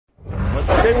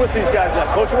Stay with these guys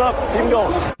now. Coach them up. Keep them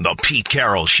going. The Pete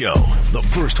Carroll Show. The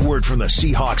first word from the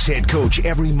Seahawks head coach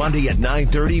every Monday at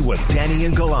 9:30 with Danny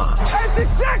and Gallant. That's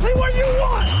exactly what you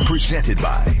want. Presented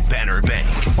by Banner Bank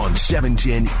on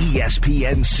 710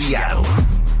 ESPN Seattle.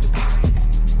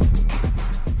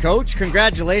 Coach,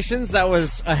 congratulations. That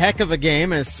was a heck of a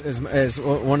game, as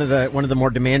one of the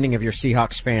more demanding of your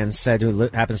Seahawks fans said, who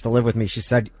happens to live with me. She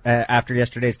said after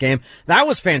yesterday's game, that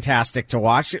was fantastic to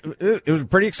watch. It was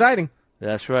pretty exciting.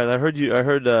 That's right. I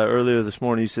heard earlier this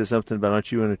morning you said something about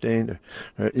aren't you entertained?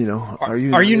 Or are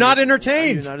you not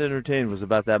entertained? Are you not entertained was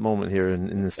about that moment here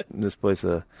in this place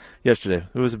yesterday.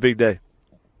 It was a big day.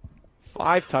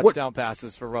 5 touchdown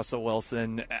passes for Russell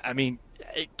Wilson. I mean,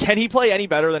 can he play any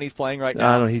better than he's playing right now?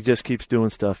 I don't know. He just keeps doing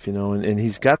stuff, and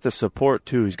he's got the support,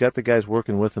 too. He's got the guys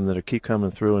working with him that are keep coming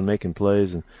through and making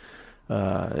plays, and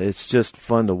it's just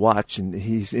fun to watch, and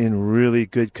he's in really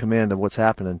good command of what's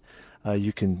happening.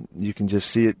 You can just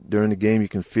see it during the game. You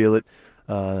can feel it.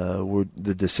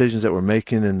 The decisions that we're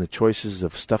making and the choices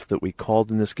of stuff that we called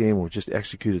in this game were just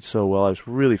executed so well. I was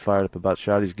really fired up about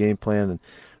Shotty's game plan and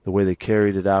the way they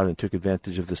carried it out and took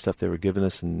advantage of the stuff they were giving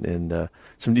us, and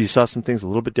you saw some things a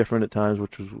little bit different at times,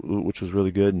 which was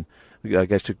really good, and the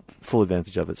guys took full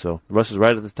advantage of it. So Russ is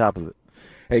right at the top of it.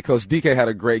 Hey, Coach, DK had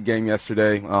a great game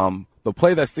yesterday. The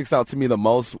play that sticks out to me the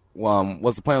most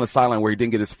was the play on the sideline where he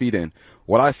didn't get his feet in.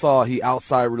 What I saw, he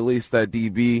outside released that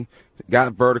DB,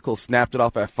 got vertical, snapped it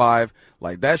off at 5.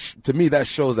 Like that, to me, that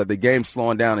shows that the game's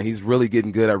slowing down and he's really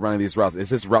getting good at running these routes. Is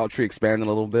his route tree expanding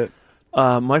a little bit?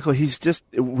 Michael,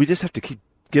 we just have to keep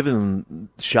giving him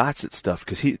shots at stuff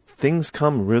because things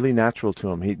come really natural to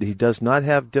him. He does not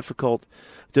have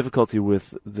difficulty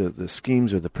with the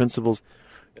schemes or the principles.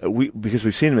 Because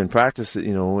we've seen him in practice,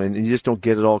 and you just don't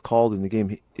get it all called in the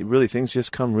game. Things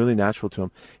just come really natural to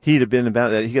him. He'd have been in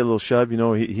bounds. He got a little shove,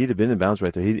 he'd have been in bounds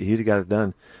right there. He'd have got it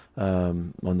done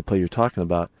on the play you're talking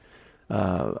about.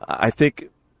 I think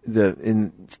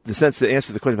in the sense to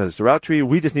answer the question about the route tree,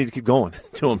 we just need to keep going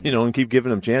to him, and keep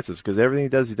giving him chances because everything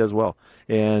he does well.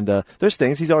 And there's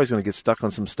things he's always going to get stuck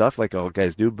on some stuff like all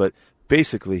guys do, but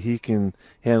basically he can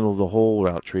handle the whole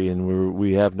route tree, and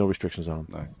we have no restrictions on him.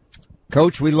 Nice.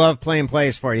 Coach, we love playing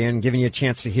plays for you and giving you a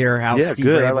chance to hear how Steve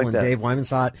Rabel and Dave Wyman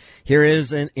saw it. Here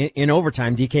is, in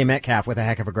overtime, DK Metcalf with a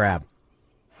heck of a grab.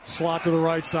 Slot to the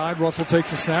right side. Russell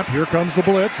takes a snap. Here comes the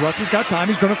blitz. Russ has got time.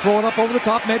 He's going to throw it up over the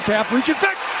top. Metcalf reaches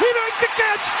back. He makes the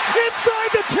catch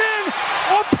inside the 10.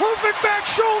 A perfect back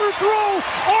shoulder throw.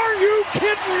 Are you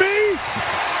kidding me?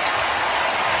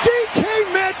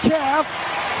 DK Metcalf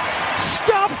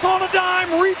stops on a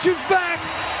dime, reaches back,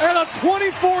 and a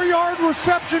 24-yard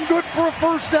reception, good for a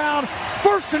first down.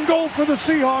 First and goal for the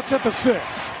Seahawks at the 6.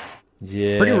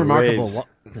 Yeah, pretty remarkable.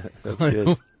 That's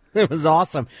good. It was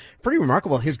awesome. Pretty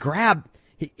remarkable. His grab,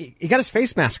 he got his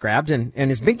face mask grabbed, and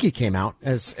his binky came out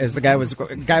as the guy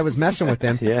was messing with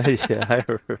him. Yeah, I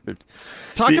heard.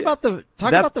 Talk about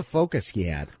the focus he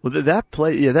had. Well, that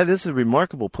play, that is a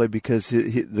remarkable play because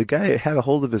the guy had a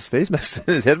hold of his face mask.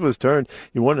 His head was turned.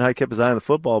 You wondered how he kept his eye on the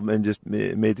football and just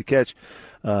made the catch.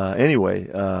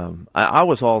 Anyway, I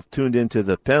was all tuned into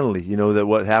the penalty, that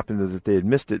what happened that they had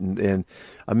missed it, and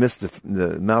I missed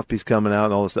the mouthpiece coming out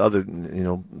and all this other,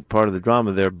 part of the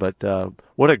drama there. But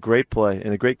what a great play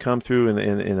and a great come through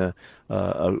and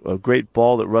a great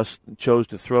ball that Russ chose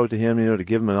to throw to him, to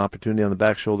give him an opportunity on the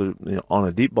back shoulder, on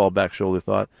a deep ball back shoulder.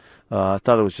 I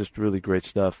thought it was just really great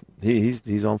stuff.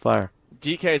 He's on fire.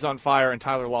 DK's on fire, and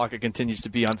Tyler Lockett continues to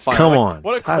be on fire. Come on,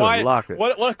 what a Tyler Lockett.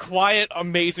 What a quiet,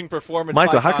 amazing performance.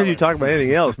 Michael, by how Tyler. can you talk about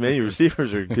anything else, man? Your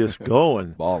receivers are just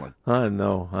going, balling. I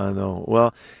know.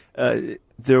 Well,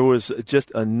 there was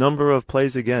just a number of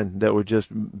plays again that were just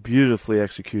beautifully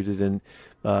executed, and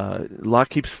Locke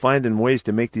keeps finding ways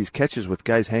to make these catches with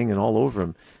guys hanging all over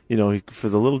him. For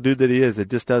the little dude that he is, it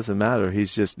just doesn't matter.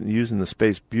 He's just using the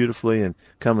space beautifully and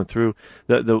coming through.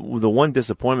 The one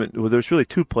disappointment, well, there's really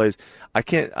 2 plays.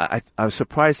 I was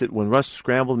surprised that when Russ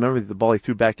scrambled, remember the ball he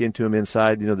threw back into him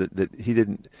inside, that he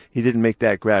didn't make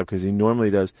that grab because he normally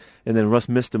does. And then Russ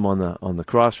missed him on the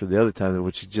cross for the other time,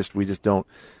 which we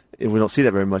don't see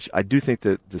that very much. I do think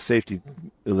that the safety,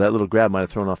 that little grab might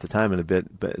have thrown off the timing a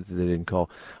bit, but they didn't call.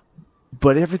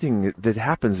 But everything that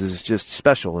happens is just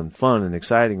special and fun and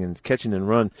exciting and catching and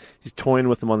run. He's toying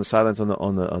with them on the sidelines on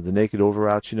the naked over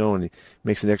routes, and he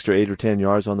makes an extra 8 or 10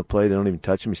 yards on the play. They don't even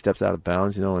touch him. He steps out of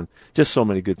bounds, and just so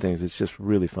many good things. It's just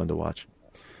really fun to watch.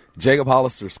 Jacob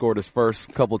Hollister scored his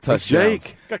first couple touchdowns.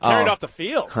 Jake got carried off the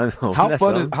field. I know.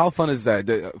 How fun is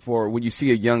that for when you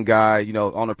see a young guy,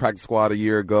 on the practice squad a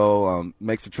year ago,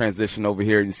 makes a transition over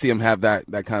here, and you see him have that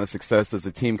kind of success as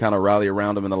the team kind of rally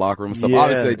around him in the locker room and stuff. Yeah,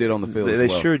 obviously, they did on the field as well.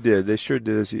 They sure did. They sure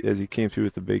did as he came through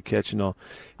with the big catch and all.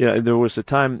 There was a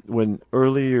time when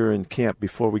earlier in camp,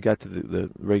 before we got to the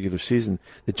regular season,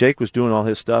 that Jake was doing all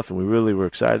his stuff, and we really were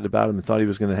excited about him and thought he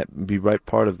was going to be right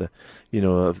part of the,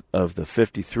 of the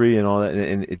 53 and all that.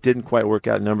 And it didn't quite work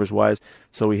out numbers wise,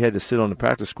 so we had to sit on the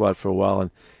practice squad for a while.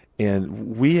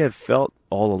 And we had felt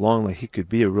all along like he could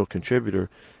be a real contributor.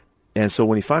 And so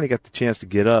when he finally got the chance to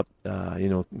get up,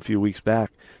 a few weeks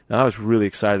back, I was really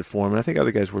excited for him. And I think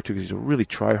other guys were too, because he's a really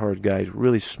try-hard guy. He's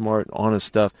really smart, honest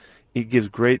stuff. He gives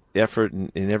great effort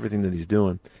in everything that he's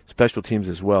doing. Special teams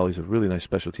as well. He's a really nice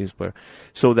special teams player.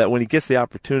 So that when he gets the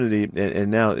opportunity and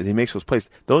now he makes those plays,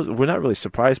 we're not really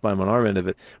surprised by him on our end of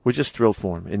it. We're just thrilled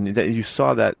for him. And you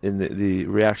saw that in the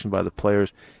reaction by the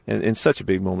players. And in such a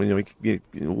big moment,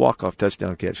 walk-off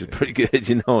touchdown catch is pretty good,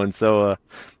 And so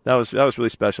that was really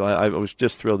special. I was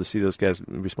just thrilled to see those guys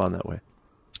respond that way.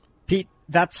 Pete,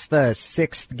 that's the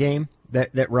 6th game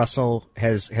that Russell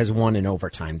has won in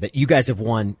overtime, that you guys have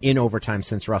won in overtime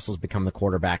since Russell's become the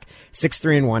quarterback.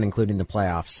 6-3-1, including the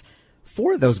playoffs.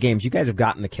 4 of those games, you guys have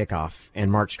gotten the kickoff and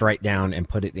marched right down and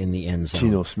put it in the end zone.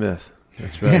 Geno Smith.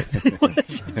 That's right.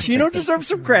 Geno deserves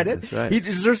some credit. That's right. He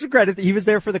deserves some credit that he was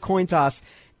there for the coin toss.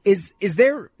 Do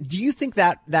you think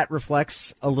that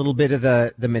reflects a little bit of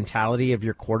the mentality of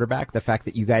your quarterback, the fact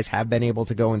that you guys have been able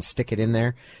to go and stick it in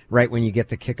there right when you get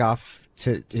the kickoff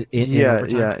in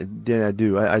overtime? Yeah, Dan, I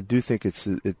do. I do think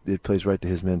it plays right to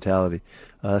his mentality.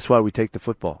 That's why we take the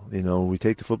football. We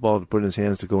take the football to put in his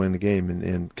hands to go in the game,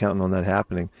 and counting on that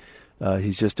happening.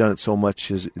 He's just done it so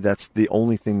much. That's the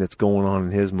only thing that's going on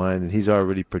in his mind, and he's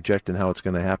already projecting how it's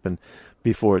going to happen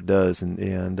before it does,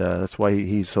 and that's why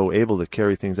he's so able to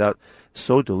carry things out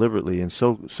so deliberately and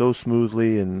so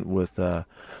smoothly, and with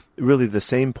really the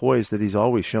same poise that he's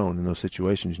always shown in those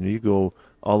situations. You go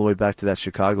all the way back to that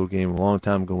Chicago game a long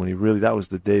time ago when that was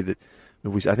the day that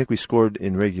I think we scored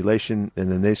in regulation,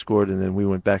 and then they scored, and then we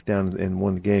went back down and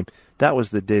won the game. That was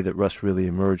the day that Russ really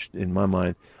emerged in my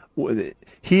mind.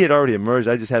 He had already emerged.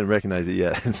 I just hadn't recognized it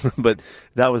yet. But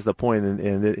that was the point,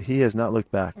 and he has not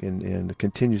looked back and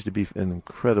continues to be an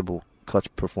incredible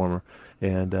clutch performer.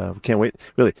 And we can't wait.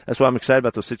 Really, that's why I'm excited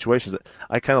about those situations.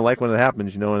 I kind of like when it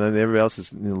happens, and then everybody else is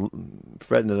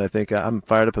fretting it. I think I'm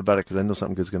fired up about it because I know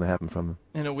something good's going to happen from him.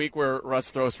 In a week where Russ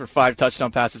throws for 5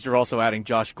 touchdown passes, you're also adding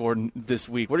Josh Gordon this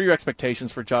week. What are your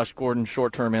expectations for Josh Gordon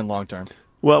short-term and long-term?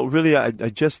 Well, really, I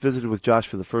just visited with Josh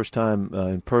for the first time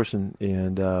in person,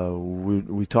 and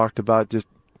we talked about just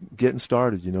getting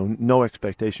started. No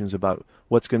expectations about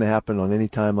what's going to happen on any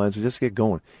timelines. We just get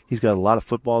going. He's got a lot of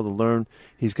football to learn.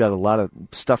 He's got a lot of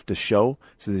stuff to show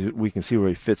so that we can see where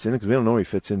he fits in, because we don't know where he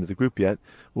fits into the group yet.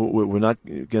 We're not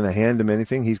going to hand him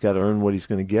anything. He's got to earn what he's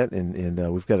going to get, and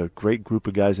we've got a great group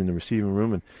of guys in the receiving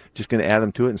room, and just going to add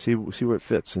him to it and see where it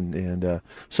fits. And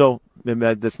so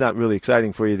that's not really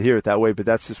exciting for you to hear it that way, but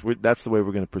that's the way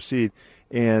we're going to proceed.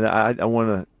 And I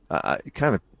want to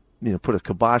kind of put a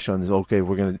kibosh on this. Okay,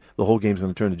 the whole game's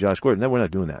going to turn to Josh Gordon. No, we're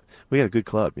not doing that. We got a good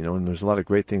club, and there's a lot of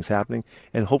great things happening,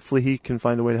 and hopefully he can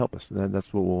find a way to help us. That's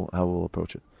how we'll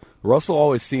approach it. Russell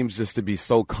always seems just to be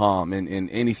so calm in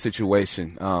any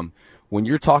situation. When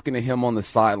you're talking to him on the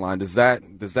sideline, does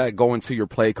that go into your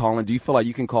play calling? Do you feel like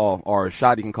you can call, or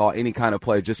Shadi can call any kind of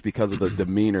play just because of the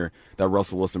demeanor that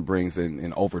Russell Wilson brings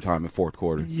in overtime and fourth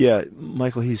quarter? Yeah,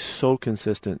 Michael, he's so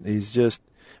consistent.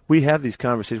 We have these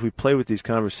conversations. We play with these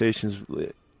conversations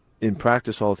in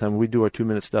practice all the time. We do our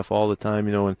 2-minute stuff all the time,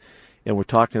 and we're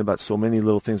talking about so many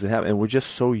little things that happen, and we're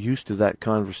just so used to that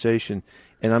conversation,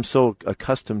 and I'm so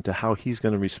accustomed to how he's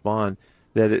going to respond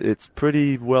that it's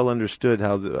pretty well understood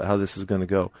how this is going to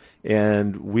go.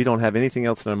 And we don't have anything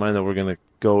else in our mind that we're going to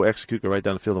go execute, go right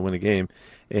down the field and win a game.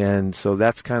 And so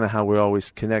that's kind of how we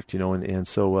always connect, and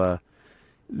so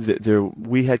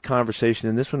we had conversation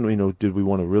in this one, did we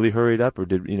want to really hurry it up, or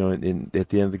did, at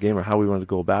the end of the game, or how we wanted to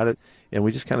go about it. And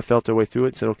we just kind of felt our way through it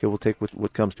and said, okay, we'll take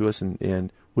what comes to us,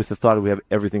 and with the thought that we have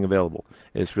everything available.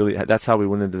 That's how we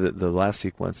went into the last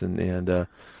sequence, and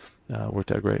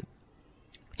worked out great.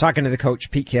 Talking to the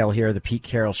coach, Pete Carroll here, the Pete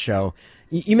Carroll Show.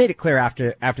 You made it clear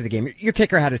after the game. Your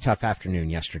kicker had a tough afternoon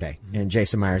yesterday, and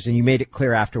Jason Myers, and you made it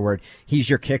clear afterward he's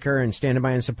your kicker and standing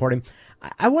by and support him.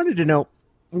 I wanted to know,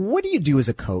 what do you do as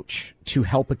a coach to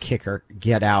help a kicker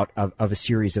get out of a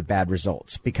series of bad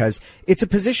results? Because it's a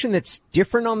position that's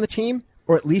different on the team,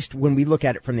 or at least when we look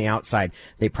at it from the outside.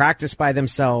 They practice by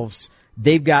themselves.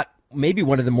 They've got maybe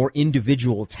one of the more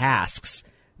individual tasks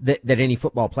that any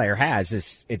football player has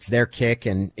is it's their kick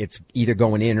and it's either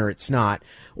going in or it's not.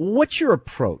 What's your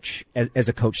approach as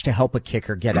a coach to help a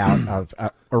kicker get out of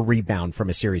a rebound from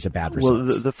a series of bad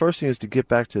results? Well, the first thing is to get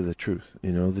back to the truth.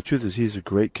 The truth is he's a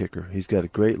great kicker. He's got a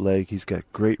great leg. He's got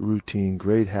great routine,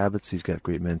 great habits. He's got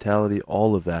great mentality,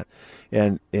 all of that.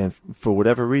 And for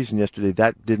whatever reason yesterday,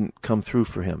 that didn't come through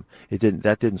for him.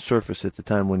 That didn't surface at the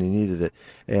time when he needed it.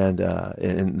 And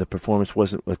the performance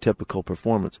wasn't a typical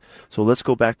performance. So let's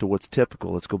go back to what's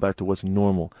typical. Let's go back to what's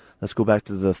normal. Let's go back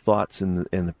to the thoughts and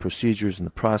the procedures and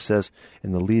the process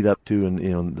and the lead up to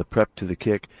and the prep to the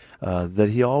kick that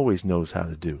he always knows how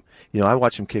to do. I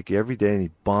watch him kick every day, and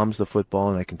he bombs the football,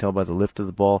 and I can tell by the lift of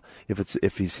the ball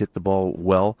if he's hit the ball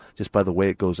well, just by the way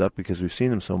it goes up, because we've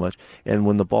seen him so much. And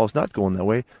when the ball's not going that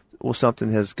way, well,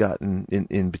 something has gotten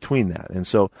in between that. And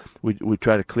so we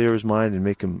try to clear his mind and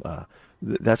make him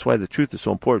that's why the truth is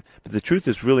so important. But the truth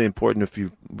is really important if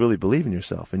you really believe in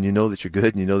yourself and you know that you're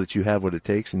good and you know that you have what it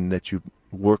takes and that you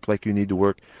work like you need to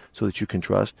work so that you can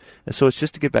trust. And so it's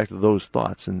just to get back to those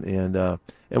thoughts and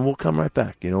we'll come right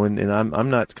back, and I'm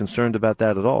not concerned about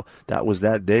that at all. That was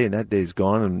that day, and that day's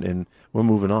gone, and we're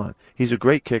moving on. He's a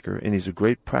great kicker, and he's a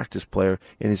great practice player,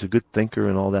 and he's a good thinker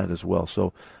and all that as well.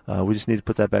 So we just need to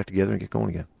put that back together and get going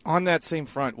again. On that same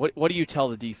front, what do you tell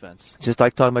the defense? It's just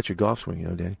like talking about your golf swing,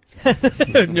 Danny.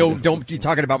 No, don't be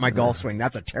talking about my golf swing.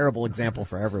 That's a terrible example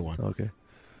for everyone. Okay.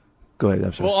 Go ahead,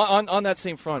 I'm sorry. Well, on that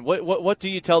same front, what do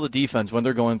you tell the defense when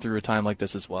they're going through a time like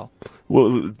this as well?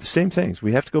 Well, the same things.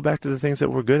 We have to go back to the things that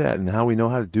we're good at and how we know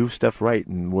how to do stuff right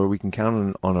and where we can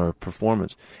count on our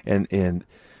performance. And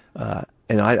I'm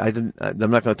not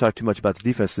going to talk too much about the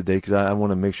defense today because I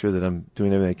want to make sure that I'm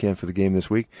doing everything I can for the game this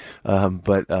week.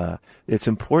 But it's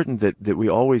important that we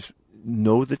always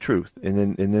know the truth,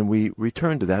 and then we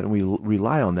return to that, and we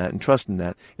rely on that and trust in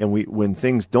that. And when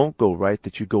things don't go right,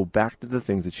 that you go back to the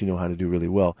things that you know how to do really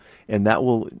well, and that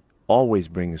will always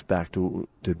bring us back to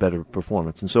better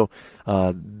performance. And so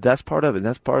that's part of it. And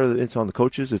that's part of it. It's on the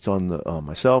coaches. It's on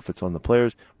myself. It's on the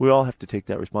players. We all have to take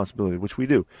that responsibility, which we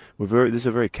do. This is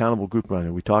a very accountable group around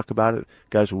here. We talk about it.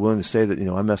 Guys are willing to say that,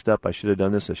 I messed up. I should have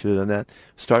done this. I should have done that.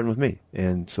 Starting with me.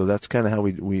 And so that's kind of how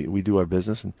we do our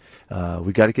business. And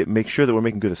we got to make sure that we're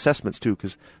making good assessments too,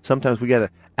 because sometimes we got to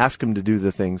ask them to do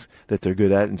the things that they're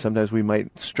good at, and sometimes we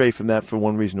might stray from that for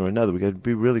one reason or another. We got to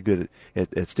be really good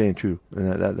at staying true,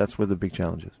 and that's where the big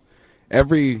challenge is.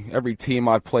 Every team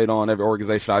I've played on, every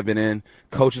organization I've been in,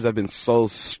 coaches have been so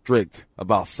strict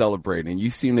about celebrating. You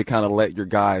seem to kind of let your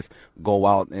guys go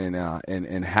out and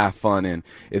have fun. And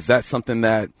is that something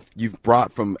that you've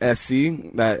brought from SC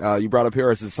that you brought up here,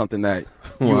 or is it something that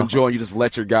you enjoy and you just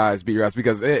let your guys be your guys?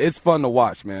 Because it's fun to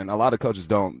watch, man. A lot of coaches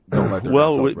don't let their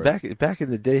guys celebrate. back in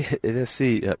the day at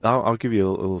SC, I'll give you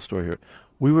a little story here.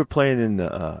 We were playing in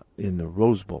the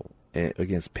Rose Bowl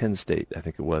against Penn State, I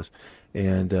think it was.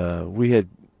 And we'd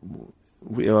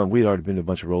already been to a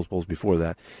bunch of Rose Bowls before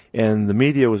that, and the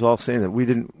media was all saying that we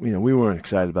didn't, we weren't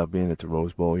excited about being at the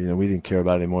Rose Bowl. We didn't care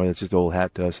about it anymore. That's just old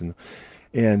hat to us.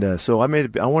 And so I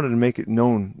wanted to make it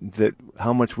known that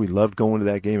how much we loved going to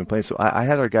that game and playing. So I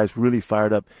had our guys really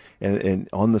fired up and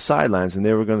on the sidelines, and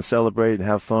they were going to celebrate and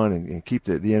have fun and keep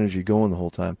the energy going the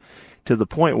whole time. To the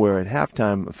point where at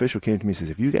halftime, official came to me and says,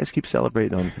 "If you guys keep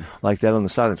celebrating like that on the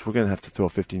sidelines, we're going to have to throw a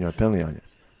 15-yard penalty on you."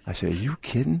 I said, "Are you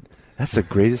kidding? That's the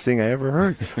greatest thing I ever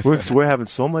heard. We're having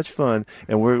so much fun,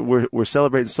 and we're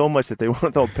celebrating so much that they want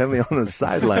to throw a penalty on the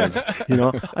sidelines."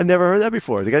 I never heard that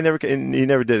before. The guy he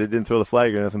never did it. Didn't throw the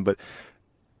flag or nothing, but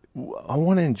I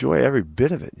want to enjoy every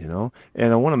bit of it,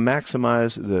 and I want to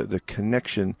maximize the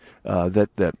connection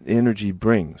that energy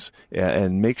brings,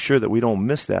 and make sure that we don't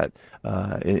miss that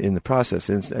in the process.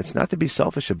 And it's not to be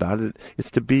selfish about it; it's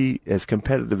to be as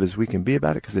competitive as we can be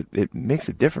about it, because it makes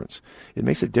a difference. It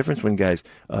makes a difference when guys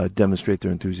demonstrate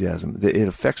their enthusiasm. It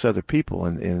affects other people,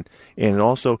 and it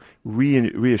also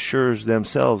reassures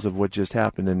themselves of what just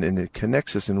happened, and it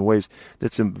connects us in ways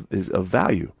that's of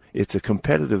value. It's a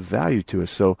competitive value to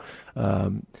us. So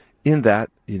in that,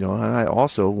 I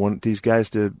also want these guys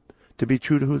to be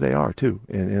true to who they are too.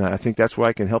 And I think that's where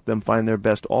I can help them find their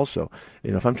best also.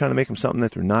 If I'm trying to make them something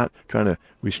that they're not, trying to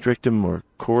restrict them or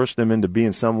coerce them into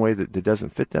being some way that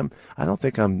doesn't fit them, I don't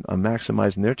think I'm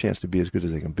maximizing their chance to be as good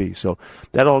as they can be. So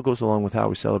that all goes along with how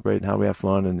we celebrate and how we have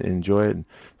fun and enjoy it. And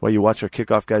while you watch our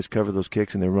kickoff guys cover those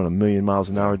kicks, and they run 1,000,000 miles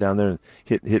an hour down there and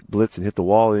hit blitz and hit the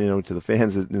wall, to the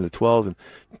fans in the 12, and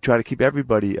try to keep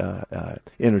everybody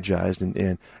energized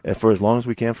and for as long as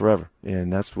we can, forever.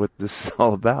 And that's what this is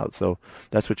all about. So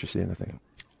that's what you're seeing, I think.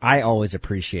 I always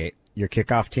appreciate your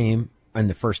kickoff team and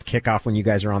the first kickoff when you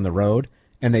guys are on the road.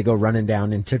 and they go running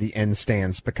down into the end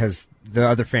stands because the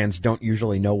other fans don't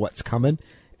usually know what's coming.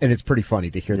 And it's pretty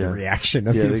funny to hear the reaction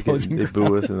of the opposing they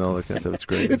boo us and all that kind of stuff. It's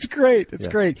great. It's great. It's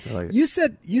great. I like it.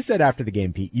 You said after the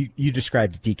game, Pete, you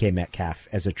described DK Metcalf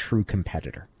as a true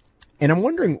competitor. And I'm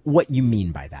wondering what you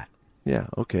mean by that. Yeah,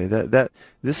 okay.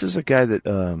 This is a guy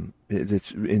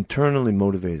that's internally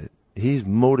motivated. He's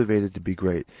motivated to be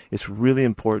great. It's really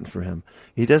important for him.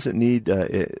 He doesn't need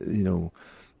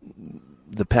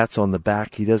the pats on the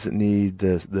back. He doesn't need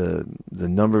the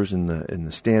numbers and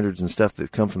the standards and stuff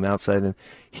that come from outside. And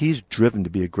he's driven to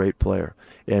be a great player.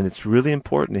 And it's really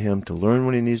important to him to learn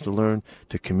when he needs to learn,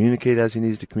 to communicate as he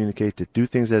needs to communicate, to do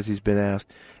things as he's been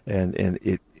asked. And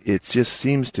it just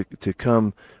seems to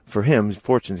come for him. He's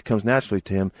fortunate it comes naturally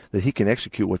to him that he can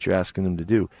execute what you're asking him to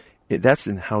do. That's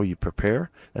in how you prepare.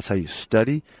 That's how you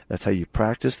study. That's how you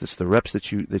practice. That's the reps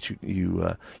that you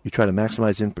try to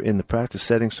maximize in the practice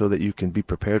setting so that you can be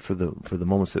prepared for the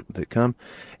moments that come.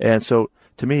 And so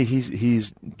to me,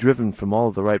 he's driven from all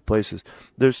of the right places.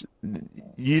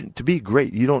 To be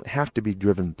great, you don't have to be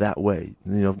driven that way.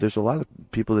 There's a lot of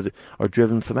people that are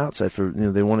driven from outside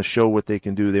they want to show what they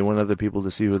can do. They want other people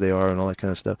to see who they are and all that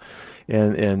kind of stuff,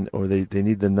 or they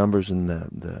need the numbers and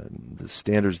the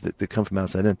standards that come from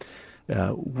outside in.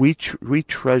 We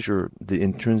treasure the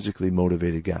intrinsically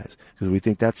motivated guys because we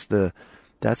think that's the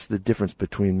difference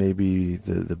between maybe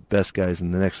the best guys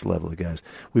and the next level of guys.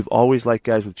 We've always liked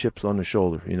guys with chips on their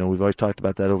shoulder. We've always talked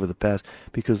about that over the past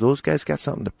because those guys got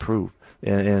something to prove.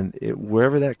 And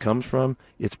wherever that comes from,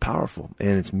 it's powerful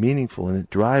and it's meaningful and it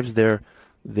drives their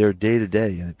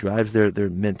day-to-day and it drives their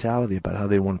mentality about how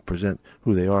they want to present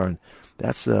who they are. And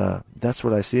that's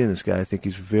what I see in this guy. I think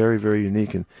he's very, very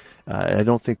unique, and I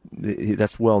don't think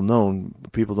that's well known.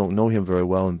 People don't know him very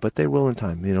well, but they will in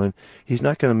time. And he's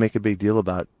not going to make a big deal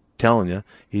about telling you.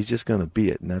 He's just going to be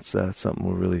it, and that's something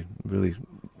we'll really, really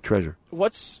treasure.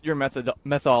 What's your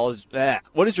methodology?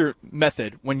 What is your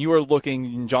method when you are looking,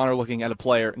 and John are looking at a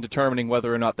player and determining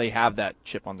whether or not they have that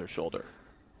chip on their shoulder?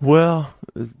 Well,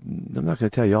 I'm not going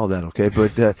to tell you all that, okay?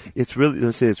 But it's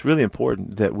really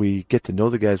important that we get to know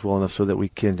the guys well enough so that we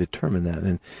can determine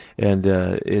that, and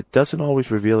it doesn't always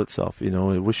reveal itself. I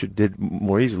wish it did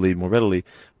more easily, more readily,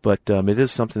 but it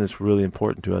is something that's really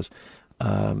important to us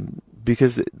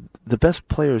because the best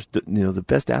players, the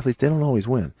best athletes, they don't always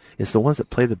win. It's the ones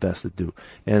that play the best that do,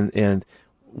 and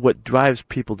what drives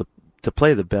people to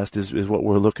play the best is what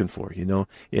we're looking for,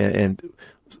 and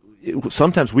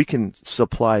sometimes we can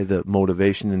supply the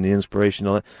motivation and the inspiration,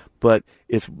 all that, but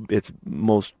it's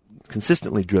most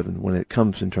consistently driven when it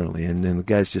comes internally, and the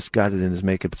guy's just got it in his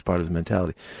makeup. It's part of his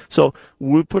mentality. So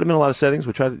we put him in a lot of settings.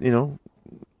 We try to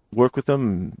work with them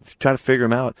and try to figure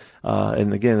them out.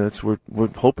 And again, we're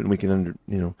hoping we can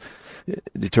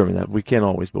determine that. We can't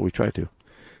always, but we try to.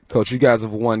 Coach, you guys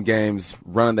have won games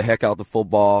running the heck out the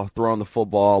football, throwing the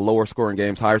football, lower scoring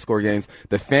games, higher scoring games.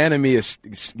 The fan in me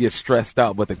gets stressed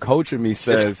out, but the coach in me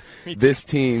says this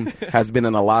team has been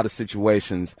in a lot of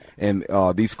situations, and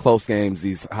these close games,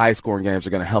 these high scoring games are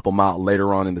going to help them out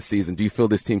later on in the season. Do you feel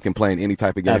this team can play in any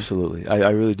type of game? Absolutely.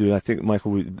 I really do. And I think,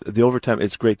 Michael, the overtime,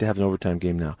 it's great to have an overtime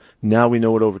game now. Now we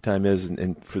know what overtime is,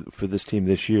 and for this team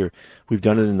this year, we've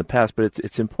done it in the past, but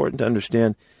it's important to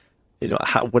understand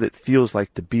what it feels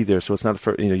like to be there. So it's not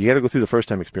you got to go through the first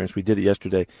time experience. We did it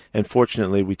yesterday, and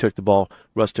fortunately, we took the ball.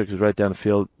 Russ took us right down the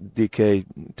field. DK,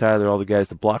 Tyler, all the guys.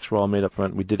 The blocks were all made up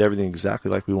front. We did everything exactly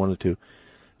like we wanted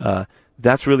to.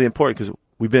 That's really important because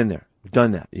we've been there. We've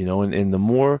done that, and the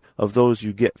more of those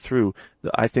you get through,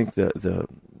 I think the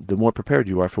more prepared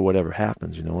you are for whatever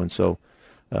happens, and so.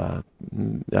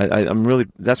 I'm really.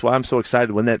 That's why I'm so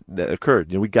excited when that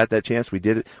occurred. We got that chance. We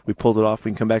did it. We pulled it off.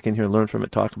 We can come back in here and learn from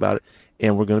it, talk about it,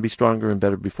 and we're going to be stronger and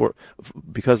better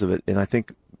because of it. And I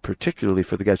think particularly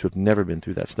for the guys who have never been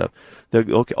through that stuff, they're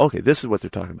okay. This is what they're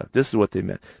talking about. This is what they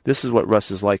meant. This is what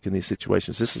Russ is like in these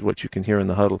situations. This is what you can hear in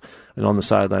the huddle and on the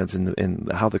sidelines,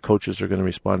 and how the coaches are going to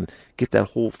respond. And get that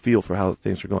whole feel for how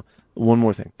things are going. One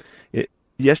more thing.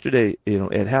 Yesterday,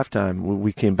 at halftime,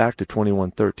 we came back to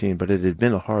 21-13, but it had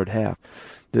been a hard half.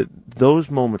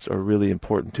 Those moments are really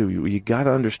important too. You got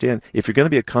to understand, if you're going to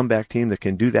be a comeback team that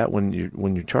can do that when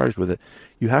you're charged with it,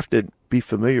 you have to be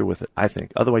familiar with it, I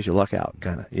think. Otherwise, you luck out,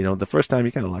 kind of. The first time,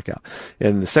 you kind of luck out.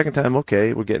 And the second time,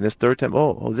 okay, we're getting this. Third time,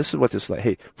 this is what this is like.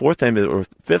 Hey, fourth time or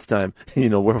fifth time,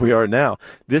 where we are now,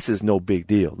 this is no big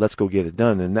deal. Let's go get it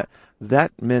done. And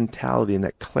that mentality and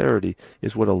that clarity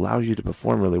is what allows you to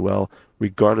perform really well,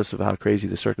 regardless of how crazy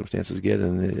the circumstances get,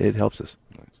 and it helps us.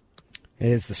 It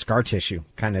is the scar tissue,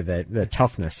 kind of the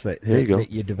toughness that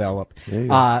you develop.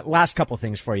 Last couple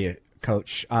things for you,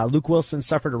 Coach. Luke Wilson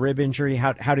suffered a rib injury.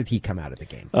 How did he come out of the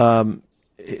game?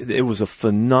 it was a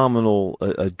phenomenal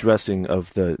addressing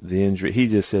of the injury. He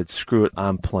just said, "Screw it,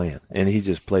 I'm playing," and he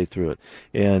just played through it.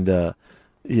 And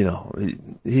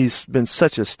he's been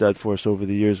such a stud for us over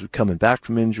the years, coming back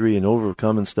from injury and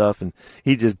overcoming stuff, and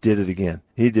he just did it again.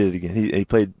 He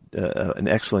played an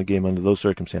excellent game under those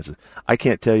circumstances. I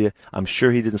can't tell you. I'm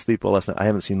sure he didn't sleep well last night. I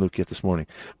haven't seen Luke yet this morning,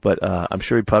 but I'm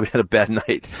sure he probably had a bad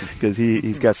night because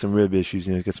he's got some rib issues.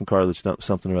 He's got some cartilage,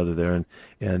 something or other there,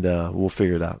 and we'll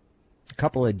figure it out. A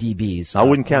couple of DBs. I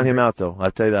wouldn't count him out, though.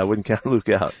 I'll tell you that. I wouldn't count Luke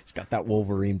out. He's got that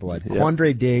Wolverine blood. Yeah.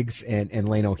 Quandre Diggs and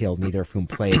Lano Hill, neither of whom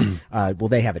played. Will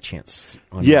they have a chance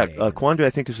on Monday? Quandre, I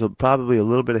think, is probably a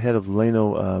little bit ahead of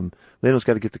Lano. Lano's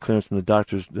got to get the clearance from the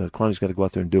doctors. Quandre's got to go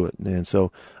out there and do it. And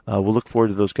so we'll look forward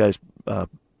to those guys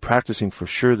practicing for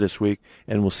sure this week,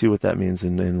 and we'll see what that means,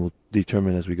 and we'll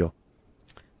determine as we go.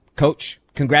 Coach,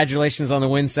 congratulations on the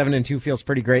win. 7-2 feels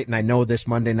pretty great, and I know this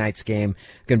Monday night's game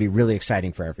is going to be really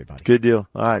exciting for everybody. Good deal.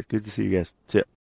 All right, good to see you guys. See ya.